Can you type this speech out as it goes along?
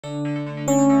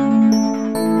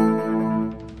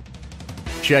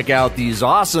Check out these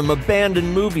awesome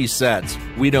abandoned movie sets.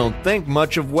 We don't think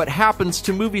much of what happens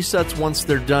to movie sets once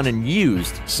they're done and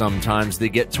used. Sometimes they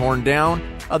get torn down,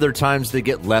 other times they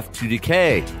get left to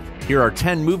decay. Here are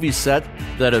 10 movie sets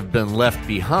that have been left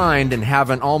behind and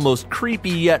have an almost creepy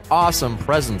yet awesome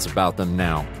presence about them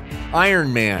now.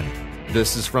 Iron Man.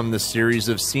 This is from the series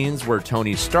of scenes where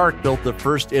Tony Stark built the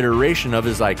first iteration of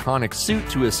his iconic suit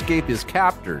to escape his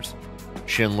captors.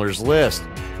 Schindler's List.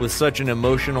 With such an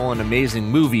emotional and amazing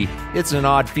movie, it's an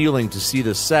odd feeling to see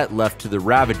the set left to the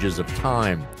ravages of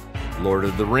time. Lord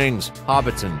of the Rings,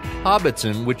 Hobbiton.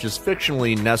 Hobbiton, which is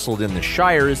fictionally nestled in the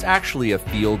Shire, is actually a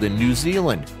field in New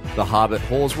Zealand. The Hobbit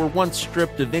holes were once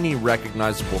stripped of any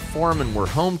recognizable form and were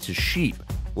home to sheep.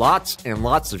 Lots and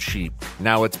lots of sheep.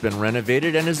 Now it's been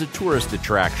renovated and is a tourist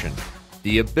attraction.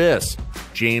 The Abyss.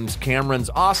 James Cameron's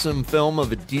awesome film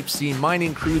of a deep-sea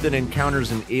mining crew that encounters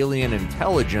an alien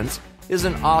intelligence is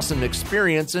an awesome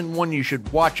experience and one you should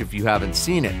watch if you haven't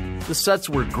seen it. The sets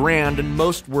were grand and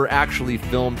most were actually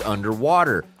filmed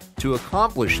underwater. To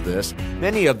accomplish this,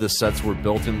 many of the sets were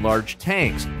built in large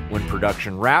tanks. When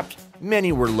production wrapped,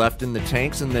 many were left in the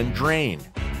tanks and then drained.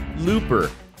 Looper.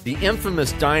 The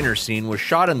infamous diner scene was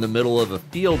shot in the middle of a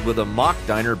field with a mock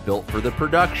diner built for the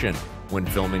production. When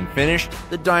filming finished,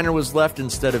 the diner was left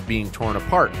instead of being torn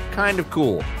apart. Kind of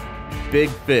cool.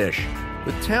 Big Fish.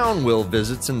 The town Will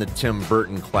visits in the Tim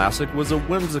Burton classic was a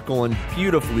whimsical and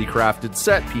beautifully crafted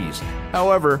set piece.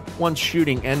 However, once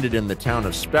shooting ended in the town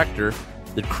of Spectre,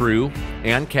 the crew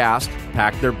and cast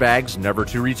packed their bags never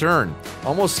to return.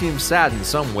 Almost seems sad in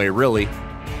some way, really.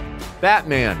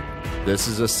 Batman. This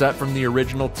is a set from the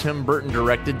original Tim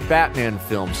Burton-directed Batman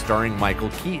film starring Michael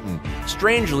Keaton.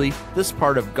 Strangely, this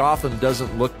part of Gotham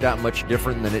doesn't look that much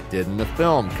different than it did in the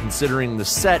film, considering the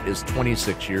set is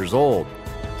 26 years old.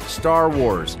 Star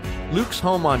Wars. Luke's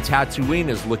home on Tatooine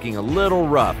is looking a little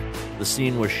rough. The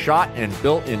scene was shot and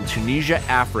built in Tunisia,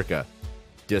 Africa.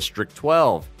 District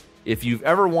 12. If you've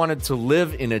ever wanted to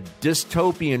live in a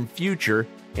dystopian future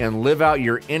and live out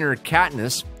your inner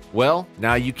Katniss, well,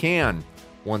 now you can.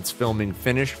 Once filming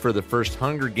finished for the first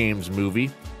Hunger Games movie,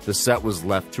 the set was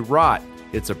left to rot.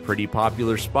 It's a pretty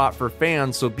popular spot for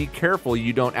fans, so be careful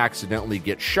you don't accidentally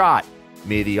get shot.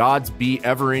 May the odds be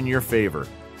ever in your favor.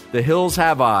 The Hills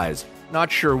Have Eyes.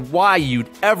 Not sure why you'd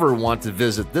ever want to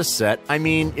visit this set. I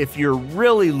mean, if you're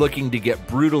really looking to get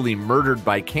brutally murdered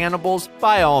by cannibals,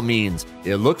 by all means.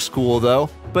 It looks cool though.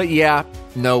 But yeah,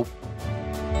 nope.